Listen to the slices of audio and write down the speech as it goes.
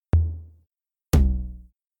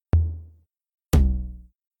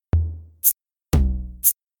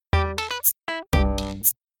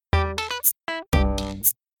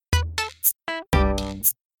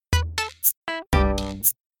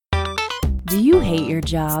Do you hate your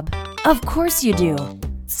job? Of course you do.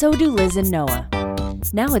 So do Liz and Noah.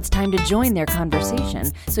 Now it's time to join their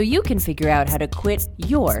conversation so you can figure out how to quit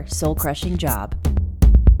your soul-crushing job.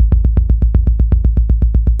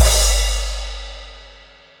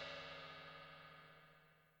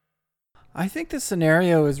 I think this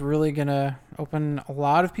scenario is really going to open a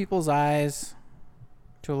lot of people's eyes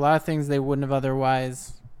to a lot of things they wouldn't have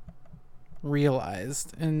otherwise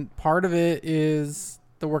realized. And part of it is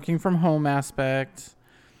the working from home aspect,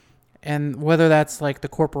 and whether that's like the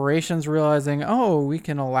corporations realizing, oh, we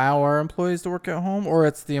can allow our employees to work at home, or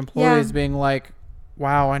it's the employees being like,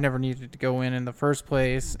 wow, I never needed to go in the first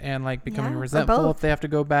place, and like becoming resentful if they have to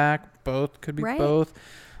go back. Both could be both.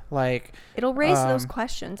 Like it'll raise those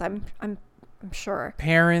questions. I'm sure.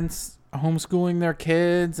 Parents homeschooling their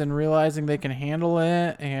kids and realizing they can handle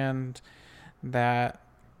it, and that,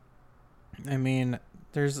 I mean,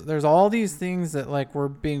 there's all these things that like we're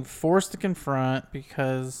being forced to confront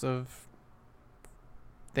because of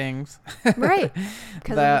things. Right.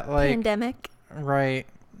 Because of the pandemic. Right.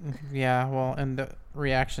 Yeah, well, and the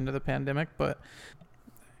reaction to the pandemic, but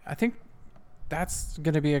I think that's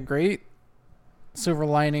going to be a great silver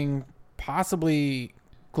lining, possibly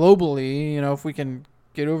globally, if we can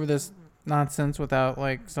get over this nonsense without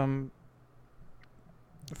like some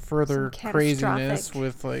further craziness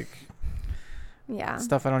with like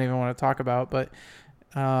stuff I don't even want to talk about. But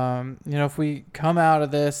if we come out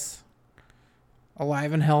of this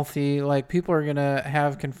alive and healthy, like people are gonna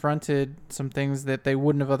have confronted some things that they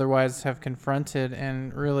wouldn't have otherwise have confronted.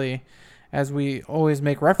 And really, as we always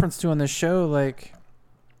make reference to on this show, like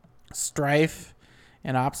strife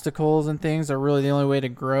and obstacles and things are really the only way to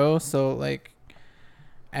grow. So like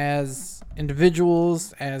as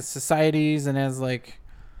individuals, as societies, and as like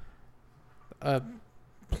a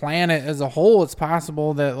planet as a whole, it's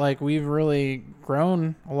possible that like we've really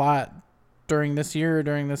grown a lot during this year,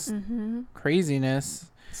 during this craziness.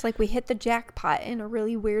 It's like we hit the jackpot in a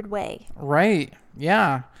really weird way. Right.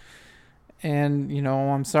 Yeah. And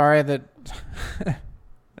I'm sorry that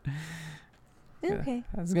okay.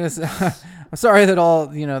 I was gonna say, I'm sorry that all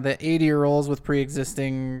the 80-year-olds with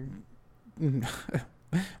pre-existing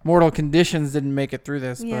mortal conditions didn't make it through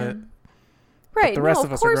this, but right. The rest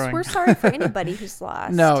of us course, are growing. we're sorry for anybody who's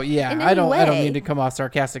lost. No, yeah, I don't mean to come off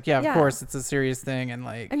sarcastic. Yeah, Yeah. of course, it's a serious thing, and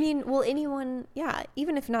like, I mean, will anyone? Yeah,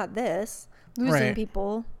 even if not this, losing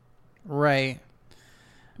people. Right.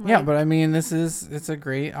 Yeah, but I mean, it's a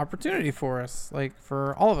great opportunity for us, like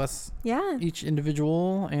for all of us. Yeah. Each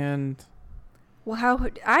individual and. Well,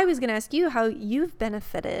 I was going to ask you how you've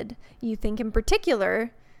benefited, you think in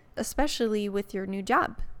particular, especially with your new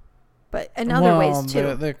job, but in other ways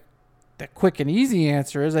too. The quick and easy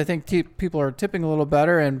answer is I think people are tipping a little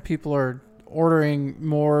better, and people are ordering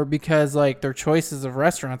more because like their choices of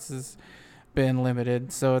restaurants has been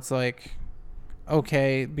limited. So it's like,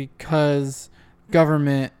 okay, because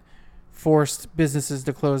government forced businesses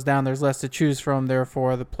to close down, there's less to choose from,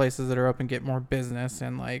 therefore the places that are open get more business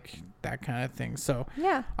and like that kind of thing. So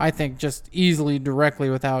yeah, I think just easily,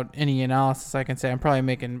 directly, without any analysis, I can say I'm probably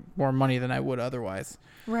making more money than I would otherwise.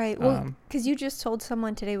 Right. Well, because you just told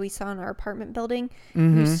someone today we saw in our apartment building,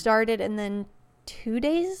 you started and then 2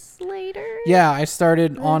 days later? Yeah, I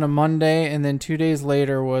started on a Monday, and then 2 days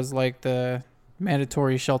later was like the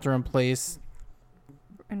mandatory shelter in place.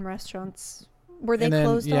 And restaurants, were they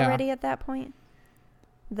closed already at that point?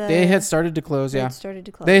 They had started to close, yeah.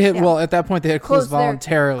 They had well, at that point, they had closed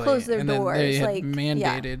voluntarily. Closed their doors. They had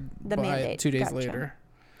mandated the by mandate. 2 days Gotcha. later.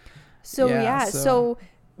 So, so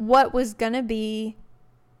what was going to be,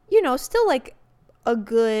 still like a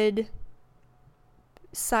good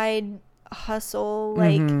side hustle,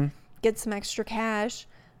 like get some extra cash,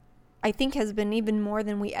 I think has been even more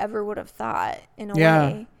than we ever would have thought in a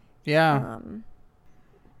way. Yeah.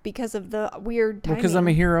 Because of the weird timing. Because I'm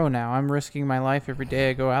a hero now. I'm risking my life every day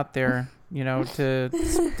I go out there, to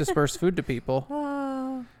disperse food to people.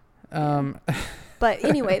 But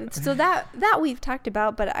anyway, so that we've talked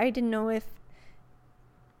about, but I didn't know if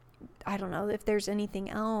there's anything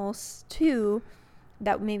else too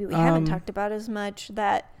that maybe we haven't talked about as much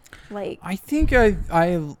that like. I think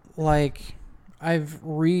I've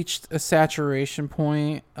reached a saturation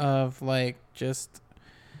point of like just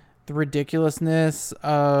the ridiculousness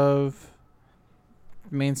of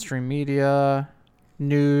mainstream media,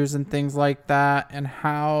 news, and things like that, and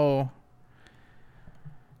how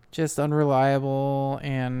just unreliable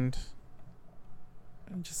and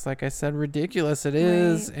just like I said, ridiculous it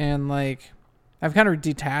is. And like I've kind of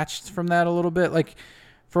detached from that a little bit. Like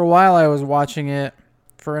for a while I was watching it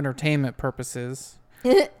for entertainment purposes.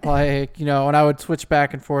 Like, you know, and I would switch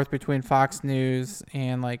back and forth between Fox News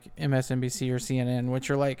and like MSNBC or CNN, which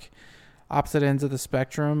are like opposite ends of the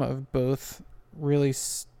spectrum of both really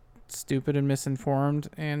stupid and misinformed,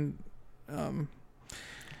 and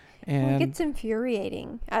it gets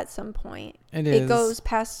infuriating at some point. It goes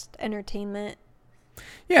past entertainment.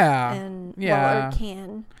 Yeah. And well, it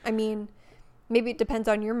can. I mean, maybe it depends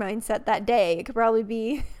on your mindset that day. It could probably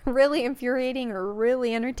be really infuriating or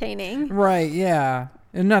really entertaining. Right, yeah.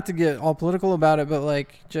 And not to get all political about it, but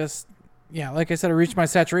like just, yeah, like I said, I reached my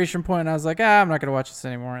saturation point and I was like, I'm not going to watch this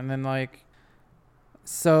anymore. And then like,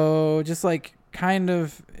 so just like kind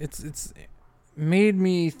of, it's made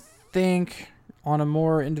me think on a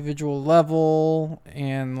more individual level,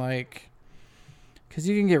 and like, because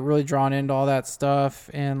you can get really drawn into all that stuff,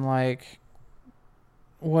 and like,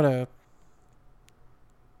 what a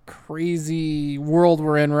crazy world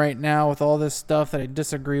we're in right now with all this stuff that I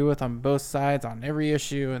disagree with on both sides on every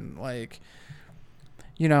issue. And like,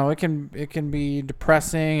 you know, it can be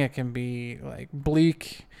depressing, it can be like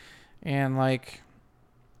bleak, and like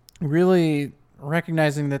really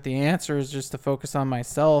recognizing that the answer is just to focus on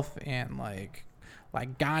myself, and like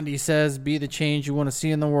Gandhi says, be the change you want to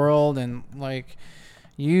see in the world, and like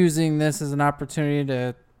using this as an opportunity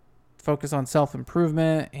to focus on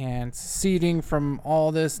self-improvement and seceding from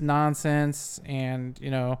all this nonsense, and, you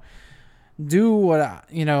know, do what's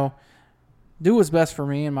best for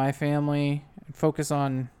me and my family, and focus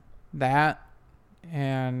on that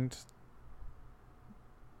and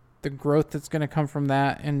the growth that's going to come from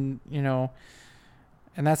that. And, you know,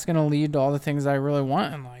 and that's going to lead to all the things I really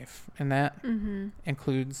want in life. And that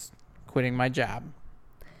includes quitting my job.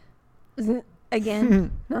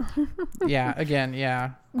 Again? Yeah, again,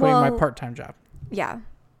 yeah. Quitting my part-time job. Yeah.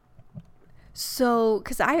 So,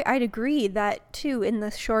 because I'd agree that, too, in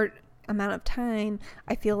the short amount of time,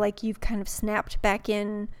 I feel like you've kind of snapped back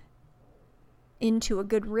into a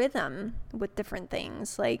good rhythm with different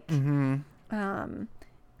things. Like,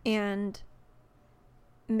 and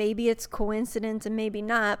maybe it's coincidence and maybe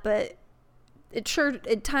not, but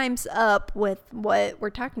it times up with what we're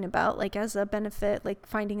talking about, like as a benefit, like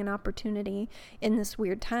finding an opportunity in this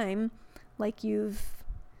weird time. Like you've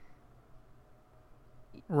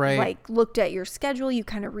like looked at your schedule, you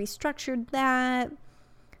kind of restructured that.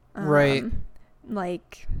 Like,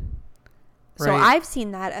 so I've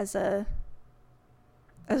seen that as a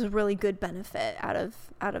really good benefit out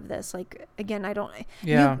of this. Like, again,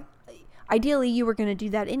 ideally you were going to do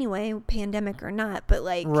that anyway, pandemic or not, but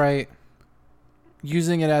like,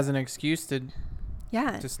 using it as an excuse to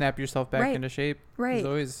snap yourself back into shape is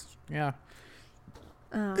always,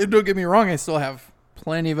 don't get me wrong, I still have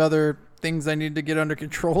plenty of other things I need to get under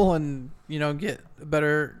control and, you know, get a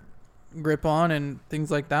better grip on and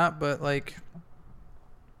things like that, but like,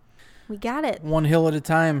 we got it one hill at a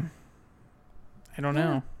time. I don't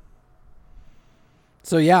know.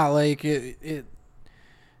 So yeah, like it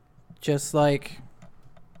just like,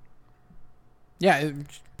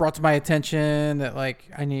 it brought to my attention that like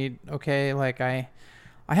I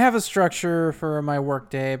have a structure for my work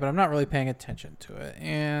day, but I'm not really paying attention to it.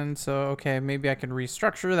 And so, maybe I can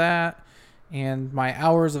restructure that, and my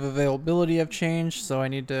hours of availability have changed, so I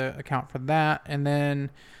need to account for that. And then,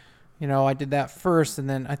 you know, I did that first, and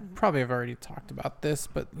then I probably have already talked about this,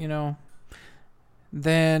 but, you know,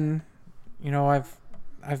 then, you know,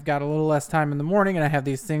 I've got a little less time in the morning, and I have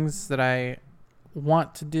these things that I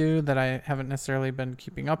want to do that I haven't necessarily been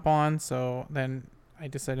keeping up on. So then I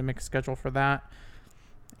decided to make a schedule for that.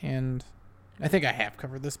 And I think I have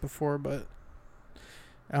covered this before, but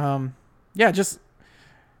just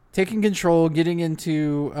taking control, getting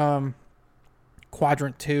into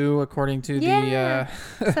quadrant 2 according to the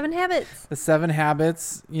 7 habits. The 7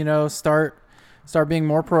 habits, you know, start being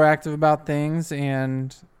more proactive about things,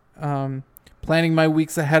 and planning my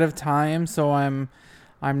weeks ahead of time, so I'm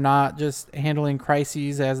not just handling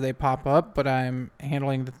crises as they pop up, but I'm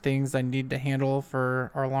handling the things I need to handle for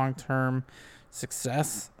our long-term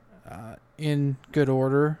success in good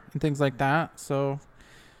order and things like that. So,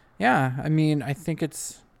 I mean, I think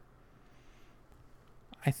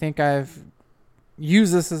I've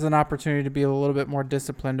used this as an opportunity to be a little bit more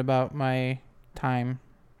disciplined about my time.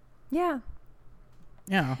 Yeah.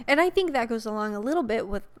 Yeah. And I think that goes along a little bit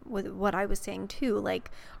with what I was saying too.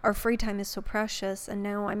 Like, our free time is so precious, and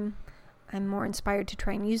now I'm more inspired to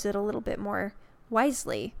try and use it a little bit more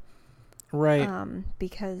wisely. Right.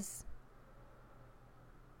 Because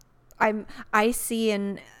I see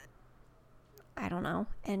and I don't know,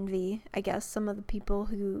 envy, I guess, some of the people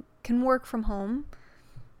who can work from home.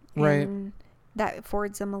 Right. that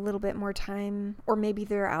affords them a little bit more time, or maybe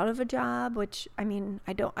they're out of a job, which I mean,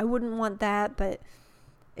 I wouldn't want that, but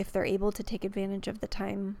if they're able to take advantage of the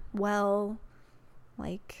time well,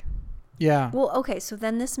 like, yeah. Well, okay, so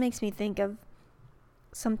then this makes me think of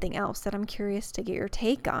something else that I'm curious to get your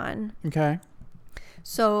take on. Okay.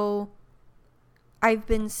 So I've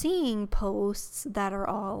been seeing posts that are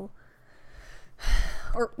all,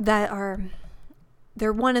 or that are,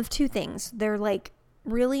 they're one of two things. They're like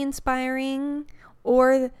really inspiring,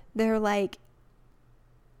 or they're like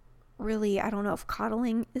really, I don't know if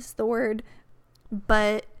coddling is the word,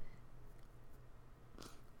 but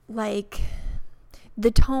like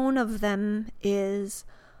the tone of them is,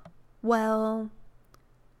 well,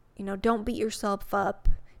 you know, don't beat yourself up.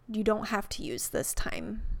 You don't have to use this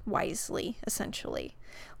time wisely, essentially.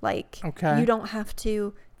 Like, okay. You don't have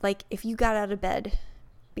to, like, if you got out of bed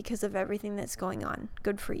because of everything that's going on,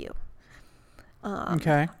 good for you.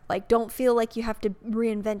 Okay. Like, don't feel like you have to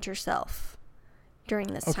reinvent yourself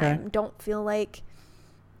during this time. Don't feel like,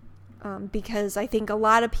 because I think a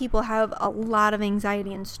lot of people have a lot of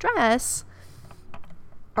anxiety and stress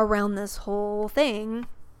around this whole thing.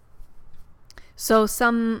 So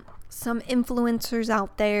some influencers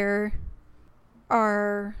out there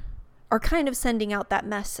are kind of sending out that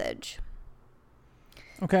message.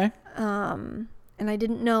 Okay. And I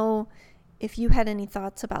didn't know if you had any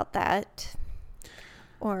thoughts about that.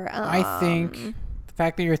 Or I think the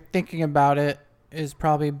fact that you're thinking about it is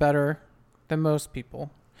probably better than most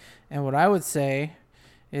people. And what I would say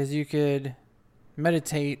is you could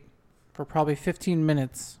meditate for probably 15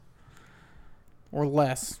 minutes or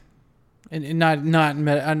less. And I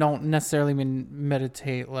don't necessarily mean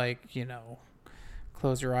meditate like, you know,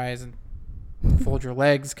 close your eyes and fold your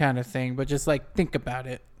legs kind of thing, but just like think about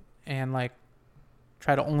it and like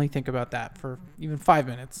try to only think about that for even 5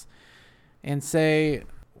 minutes and say,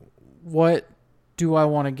 what do I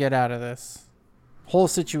want to get out of this whole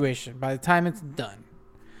situation by the time it's done?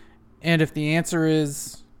 And if the answer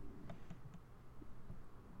is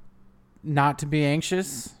not to be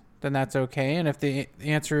anxious, then that's okay. And if the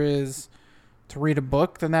answer is to read a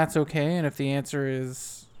book, then that's okay. And if the answer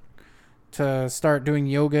is to start doing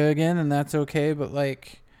yoga again, then that's okay. But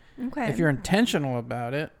like, if you're intentional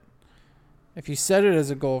about it, if you set it as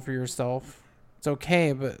a goal for yourself, it's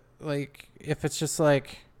okay. But like, if it's just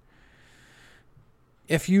like,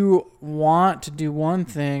 if you want to do one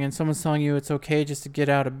thing and someone's telling you it's okay just to get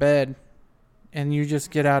out of bed, and you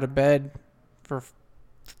just get out of bed for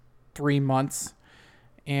 3 months,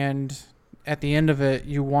 and at the end of it,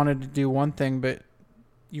 you wanted to do one thing, but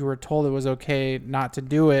you were told it was okay not to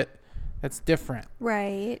do it, that's different.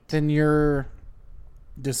 Right. Then you're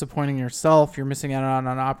disappointing yourself. You're missing out on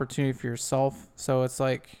an opportunity for yourself. So it's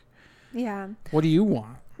like, yeah. What do you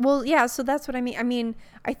want? Well, yeah, so that's what I mean. I mean,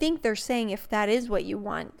 I think they're saying if that is what you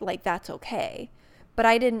want, like, that's okay. But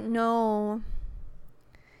I didn't know,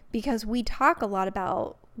 because we talk a lot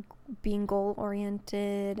about being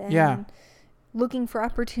goal-oriented and looking for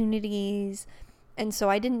opportunities. And so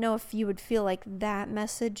I didn't know if you would feel like that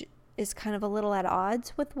message is kind of a little at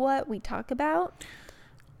odds with what we talk about.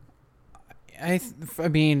 I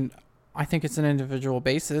mean, I think it's an individual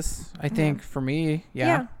basis. I think for me,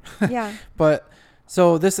 yeah. But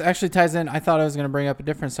so this actually ties in. I thought I was going to bring up a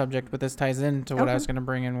different subject, but this ties into what I was going to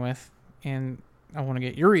bring in with, and I want to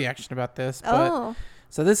get your reaction about this. But,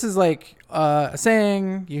 so this is like a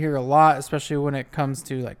saying you hear a lot, especially when it comes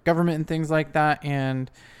to like government and things like that.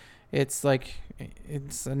 And it's like,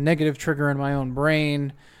 it's a negative trigger in my own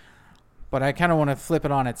brain, but I kind of want to flip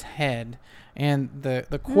it on its head. And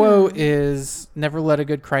the quote is, never let a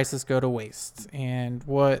good crisis go to waste. And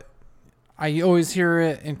what I always hear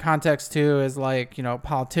it in context too is like, you know,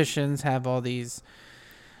 politicians have all these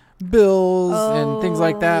bills and things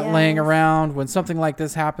like that laying around. When something like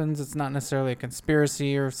this happens, it's not necessarily a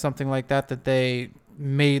conspiracy or something like that they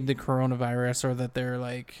made the coronavirus or that they're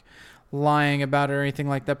like lying about it or anything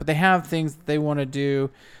like that. But they have things that they want to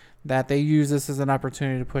do that they use this as an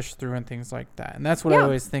opportunity to push through and things like that. And that's what I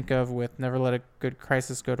always think of with never let a good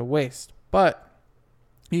crisis go to waste. But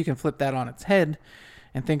you can flip that on its head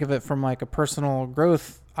and think of it from like a personal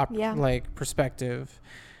growth like perspective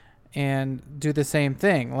and do the same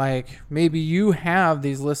thing. Like maybe you have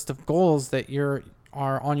these list of goals that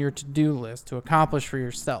are on your to-do list to accomplish for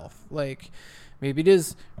yourself. Like maybe it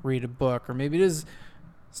is read a book, or maybe it is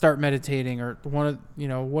start meditating, or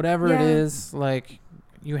whatever it is. Like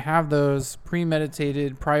you have those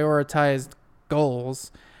premeditated, prioritized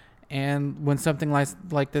goals, and when something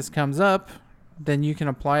like this comes up, then you can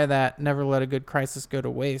apply that never let a good crisis go to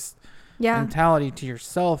waste mentality to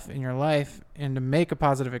yourself in your life and to make a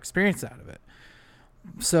positive experience out of it.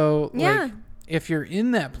 So if you're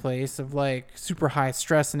in that place of like super high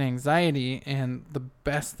stress and anxiety, and the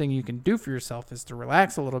best thing you can do for yourself is to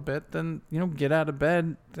relax a little bit, then, get out of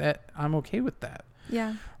bed. That I'm okay with that.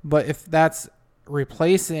 Yeah. But if that's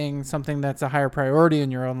replacing something that's a higher priority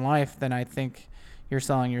in your own life, then I think you're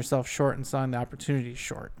selling yourself short and selling the opportunity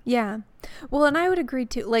short. Yeah. Well, and I would agree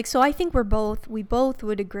too. Like, so I think we both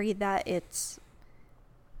would agree that it's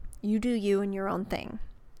you do you and your own thing.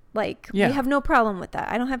 Like, we have no problem with that.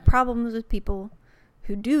 I don't have problems with people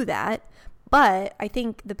who do that. But I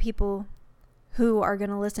think the people who are going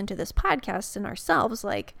to listen to this podcast and ourselves,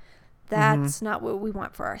 like, that's not what we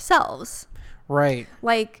want for ourselves. Right.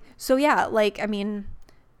 Like, so yeah, like, I mean,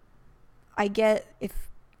 I get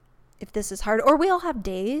if this is hard, or we all have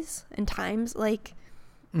days and times, like,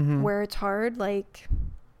 where it's hard. Like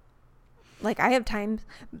I have times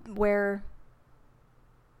where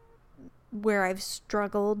I've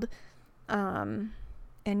struggled, and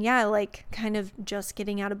yeah, like, kind of just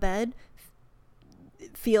getting out of bed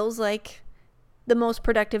feels like the most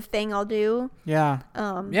productive thing I'll do. Yeah.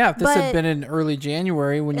 If this had been in early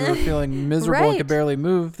January when you were feeling miserable and could barely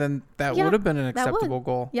move, then that would have been an acceptable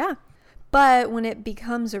goal. Yeah. But when it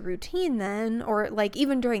becomes a routine then, or like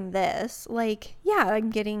even during this, like, yeah, I'm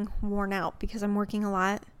getting worn out because I'm working a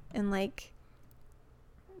lot. And like,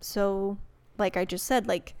 so like I just said,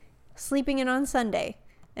 like, sleeping in on Sunday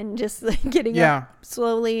and just like getting up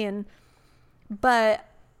slowly. But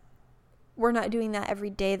we're not doing that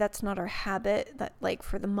every day. That's not our habit, that like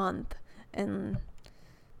for the month. And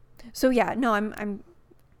so, yeah, no,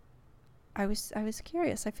 I was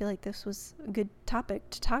curious. I feel like this was a good topic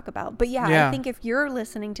to talk about. But yeah, I think if you're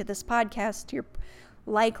listening to this podcast, you're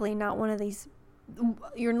likely not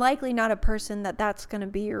you're likely not a person that's going to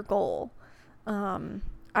be your goal.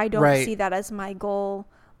 I don't see that as my goal,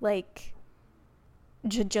 like,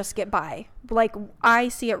 to just get by. Like, I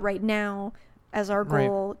see it right now as our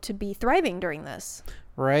goal to be thriving during this.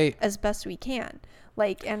 Right. As best we can.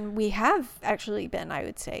 Like, and we have actually been, I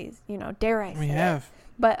would say, dare I say. We have.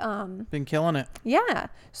 But been killing it. Yeah.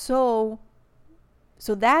 So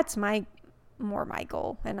that's my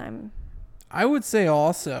goal, and I would say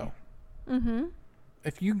also,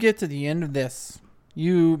 if you get to the end of this,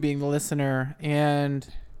 you being the listener, and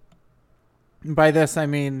by this I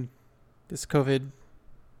mean this COVID,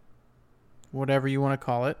 whatever you want to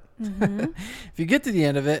call it. If you get to the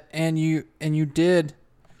end of it and you did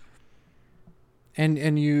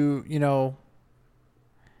and you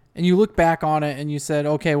and you look back on it and you said,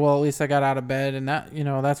 okay, well, at least I got out of bed, and that,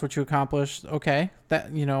 that's what you accomplished. Okay.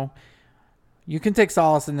 That, you can take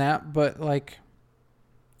solace in that, but like,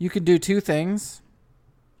 you could do two things.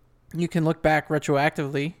 You can look back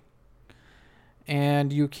retroactively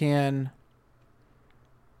and you can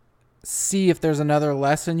see if there's another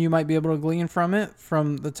lesson you might be able to glean from it,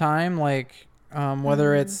 from the time, like,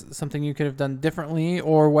 whether it's something you could have done differently,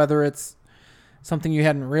 or whether it's something you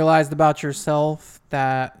hadn't realized about yourself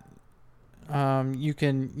that you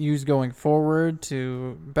can use going forward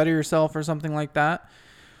to better yourself or something like that.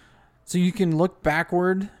 So you can look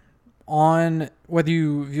backward on whether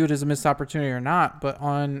you view it as a missed opportunity or not, but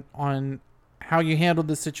on how you handled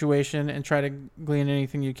the situation and try to glean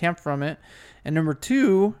anything you can from it. And number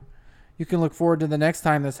two, you can look forward to the next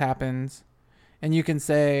time this happens, and you can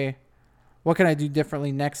say, what can I do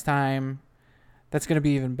differently next time that's going to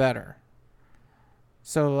be even better?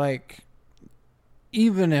 So, like,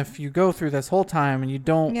 even if you go through this whole time and you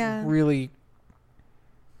don't really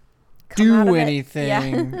do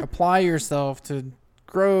anything, apply yourself to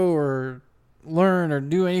grow or learn or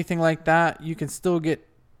do anything like that, you can still get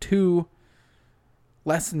two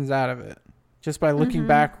lessons out of it just by looking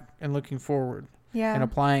back and looking forward and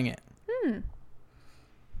applying it.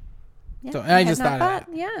 Yeah, so, and I just thought of that.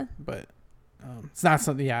 Yeah. But it's not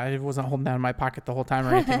something, it wasn't holding down in my pocket the whole time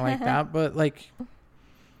or anything like that. But, like,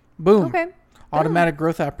 boom. Okay. Automatic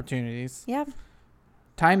growth opportunities. Yeah.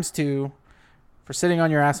 ×2 for sitting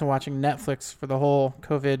on your ass and watching Netflix for the whole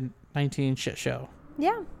COVID-19 shit show.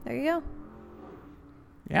 Yeah, there you go.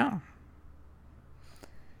 Yeah.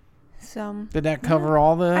 So did that cover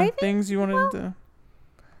all the things you wanted to?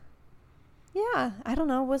 Yeah, I don't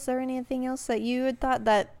know. Was there anything else that you had thought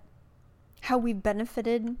that how we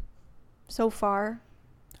benefited so far?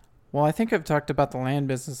 Well, I think I've talked about the land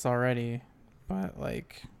business already, but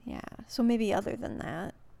like. Yeah. So maybe other than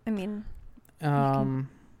that, I mean,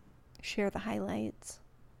 share the highlights.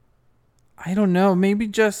 I don't know. Maybe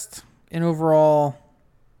just an overall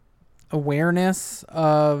awareness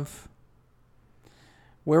of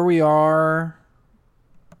where we are,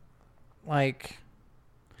 like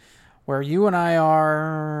where you and I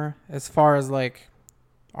are as far as like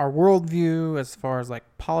our worldview, as far as like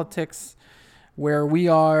politics, where we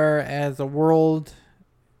are as a world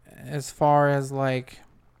as far as like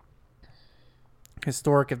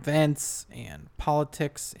historic events and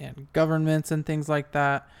politics and governments and things like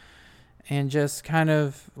that, and just kind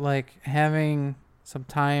of like having some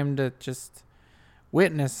time to just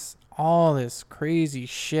witness all this crazy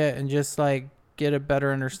shit and just like get a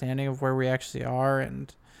better understanding of where we actually are.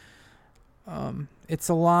 And it's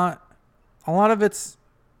a lot of it's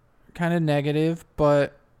kind of negative,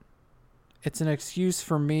 but it's an excuse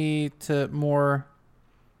for me to more,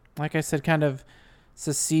 like I said, kind of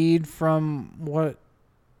secede from what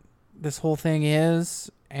this whole thing is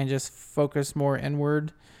and just focus more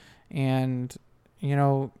inward and, you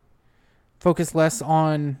know, focus less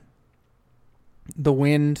on the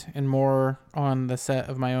wind and more on the set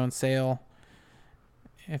of my own sail.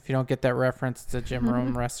 If you don't get that reference, it's a Jim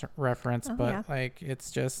Rome reference, but like,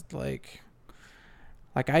 it's just like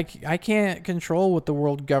I can't control what the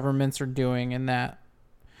world governments are doing, and that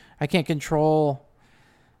I can't control,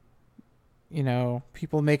 you know,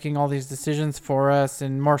 people making all these decisions for us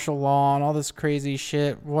and martial law and all this crazy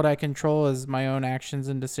shit. What I control is my own actions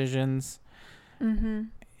and decisions, and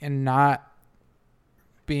not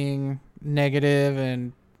being negative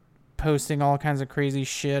and posting all kinds of crazy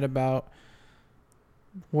shit about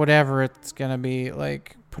whatever it's going to be,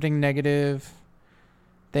 like putting negative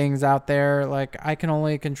things out there. Like, I can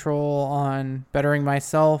only control on bettering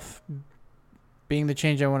myself, being the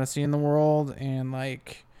change I want to see in the world, and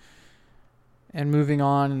like, and moving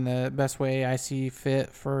on in the best way I see fit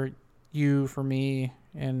for you, for me,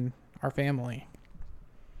 and our family.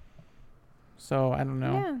 So I don't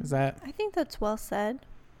know. Yeah, is that? I think that's well said.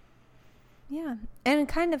 Yeah, and it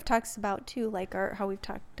kind of talks about too, like how we've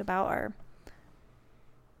talked about our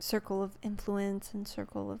circle of influence and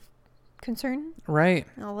circle of concern, right?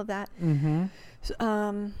 All of that.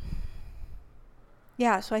 So,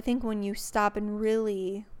 yeah. So I think when you stop and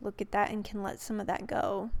really look at that and can let some of that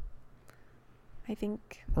go, I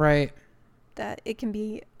think right that it can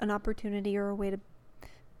be an opportunity or a way to,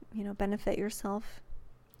 you know, benefit yourself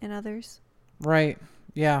and others. Right.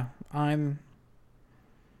 Yeah.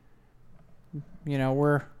 You know,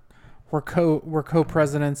 we're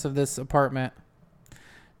co-presidents of this apartment.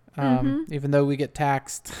 Even though we get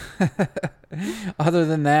taxed. Other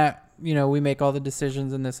than that, you know, we make all the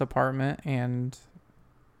decisions in this apartment, and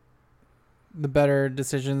the better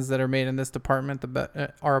decisions that are made in this department,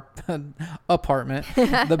 our apartment,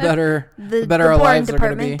 the better our lives are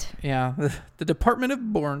going to be. Yeah, the Department of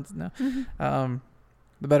Borns. No,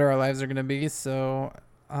 the better our lives are going to be. So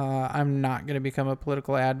I'm not going to become a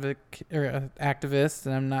political advocate or activist,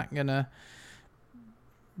 and I'm not going to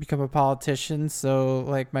become a politician. So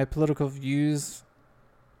like, my political views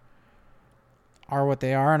are what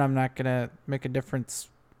they are, and I'm not going to make a difference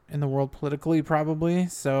in the world politically, probably.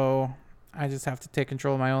 So I just have to take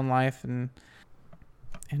control of my own life and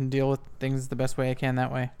deal with things the best way I can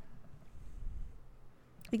that way.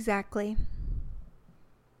 Exactly.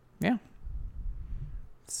 Yeah.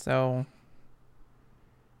 So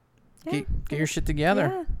get your shit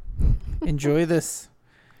together. Yeah. Enjoy this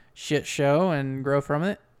shit show and grow from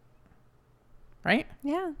it. Right?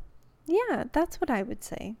 Yeah. Yeah, that's what I would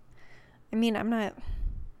say. I mean,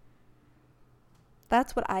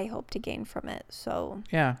 that's what I hope to gain from it. So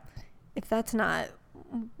yeah, if that's not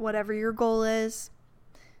whatever your goal is,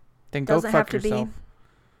 then go fuck yourself.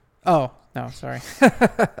 Oh, no, sorry.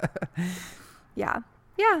 Yeah.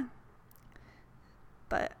 Yeah.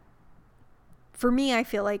 But for me, I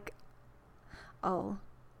feel like I'll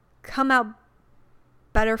come out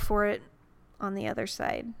better for it on the other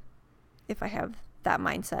side if I have that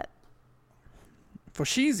mindset. For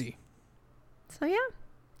sheezy. So yeah,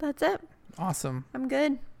 that's it. Awesome. I'm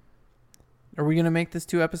good. Are we going to make this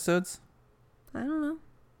 2 episodes? I don't know.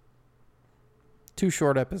 2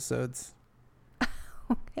 short episodes.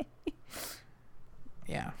 Okay.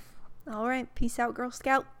 Yeah. All right. Peace out, Girl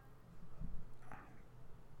Scout.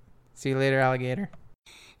 See you later, alligator.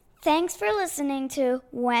 Thanks for listening to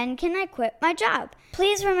When Can I Quit My Job?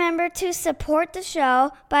 Please remember to support the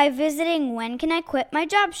show by visiting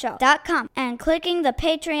whencaniquitmyjobshow.com and clicking the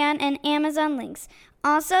Patreon and Amazon links.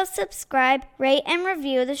 Also, subscribe, rate, and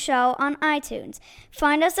review the show on iTunes.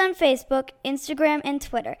 Find us on Facebook, Instagram, and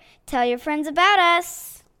Twitter. Tell your friends about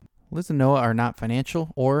us. Liz and Noah are not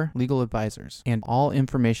financial or legal advisors, and all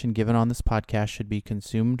information given on this podcast should be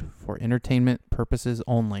consumed for entertainment purposes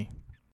only.